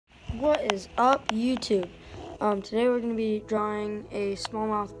What is up, YouTube? Today we're going to be drawing a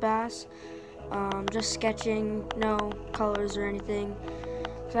smallmouth bass. Just sketching, no colors or anything,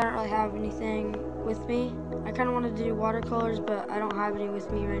 because I don't really have anything with me. I kind of wanted to do watercolors, but I don't have any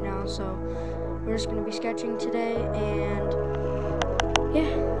with me right now, so we're just going to be sketching today, and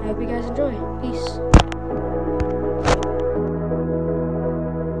yeah, I hope you guys enjoy. Peace.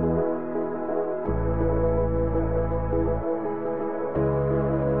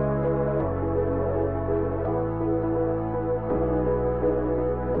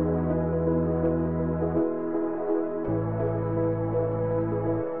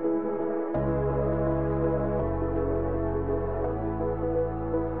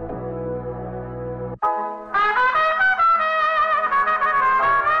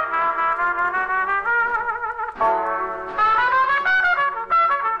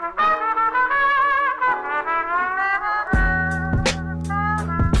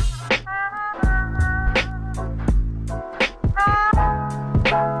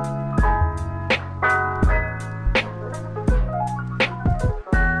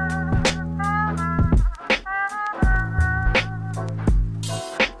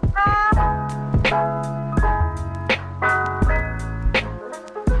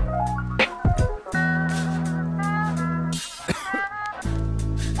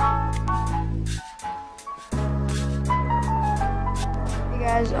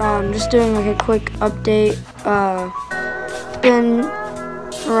 Guys, just doing like a quick update. It's been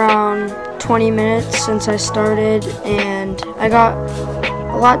around 20 minutes since I started, and I got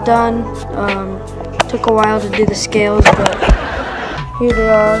a lot done. Took a while to do the scales, but here they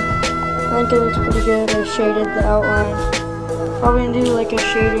are. I think it looks pretty good. I shaded the outline. Probably gonna do like a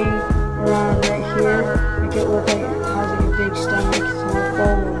shading around right here, make it look like it has like a big stomach. It's more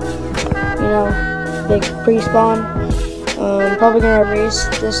full and, you know, big pre-spawn. Probably gonna erase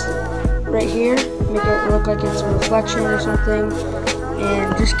this right here, make it look like it's a reflection or something,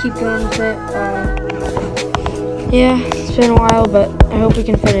 and just keep going with it. Yeah, it's been a while, but I hope we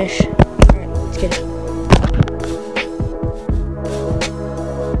can finish. Alright, let's get it.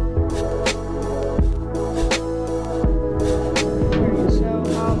 Alright, so,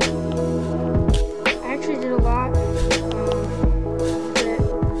 I actually did a lot.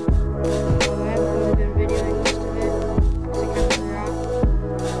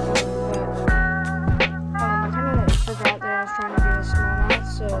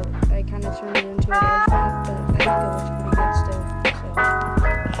 So I kind of turned it into a largemouth, but I think it looks pretty good still. So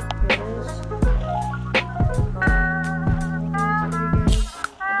here it is. I think it looks pretty good.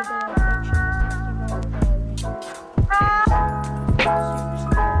 I did the reflection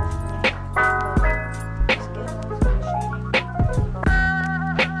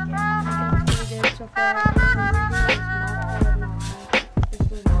so far.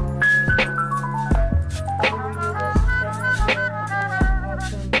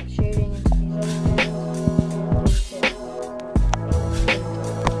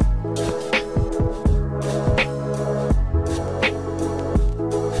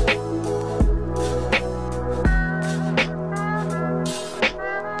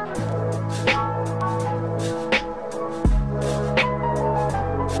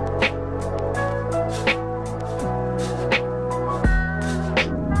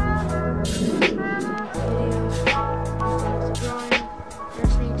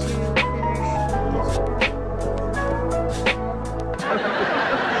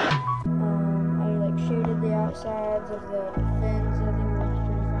 Sides of the fins. I think it looks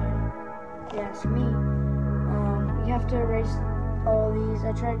pretty fine, if you ask me. You have to erase all these.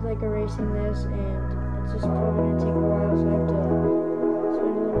 I tried like erasing this, and it's just probably gonna take a while, so I have to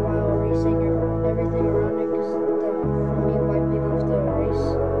spend a little while erasing everything around it, because from me wiping off the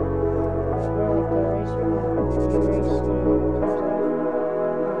erase, or like the eraser, the erase, you know, it comes off.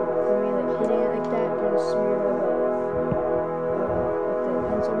 For me, like hitting it like that kind of smeared all the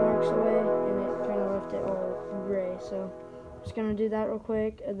pencil marks away, and it kind of left it all gray. So I'm just gonna do that real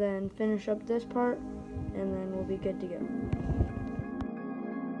quick and then finish up this part, and then we'll be good to go.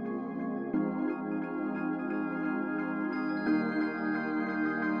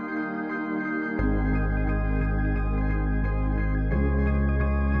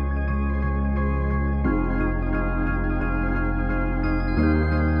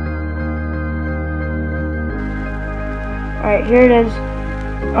 Alright, here it is.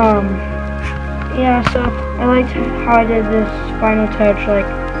 Yeah, so I liked how I did this final touch, like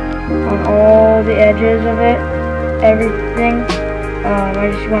on all the edges of it, everything.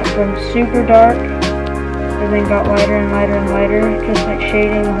 I just went from super dark and then got lighter and lighter and lighter, just like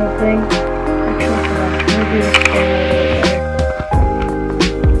shading the whole thing. Actually, hold on, let me do this again a little bit better.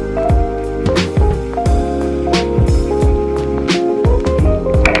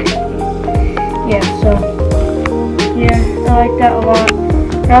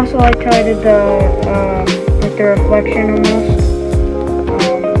 I also liked how I did like the reflection almost.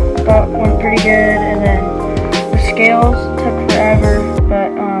 Thought went pretty good, and then the scales took forever, but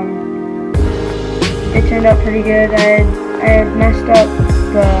it turned out pretty good. I had messed up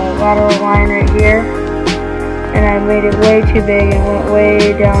the lateral line right here, and I made it way too big and went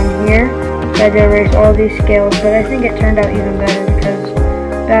way down here. So I had to erase all these scales, but I think it turned out even better because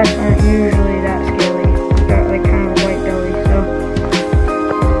bass aren't usually that scaly. I've got like kind of a white belly, so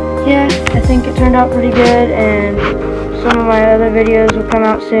yeah, I think it turned out pretty good, and some of my other videos will come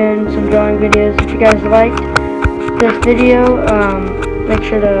out soon, some drawing videos. If you guys liked this video, make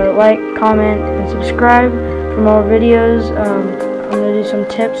sure to like, comment, and subscribe for more videos. I'm going to do some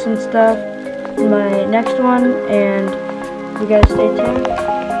tips and stuff in my next one, and you guys stay tuned.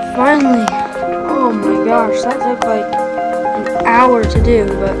 Finally, oh my gosh, that took like an hour to do,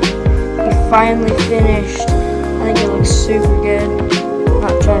 but we finally finished. I think it looks super good. I'm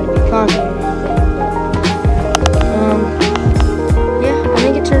not trying to be cocky or anything, but yeah, I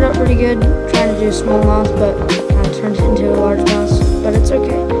think it turned out pretty good. I'm trying to do a smallmouth, but kind of turned it into a largemouth, but it's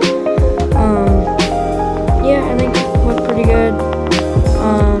okay. Yeah, I think it went pretty good.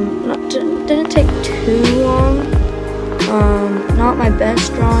 Didn't take too long. Not my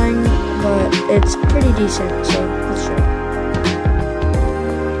best drawing, but it's pretty decent, so let's show you.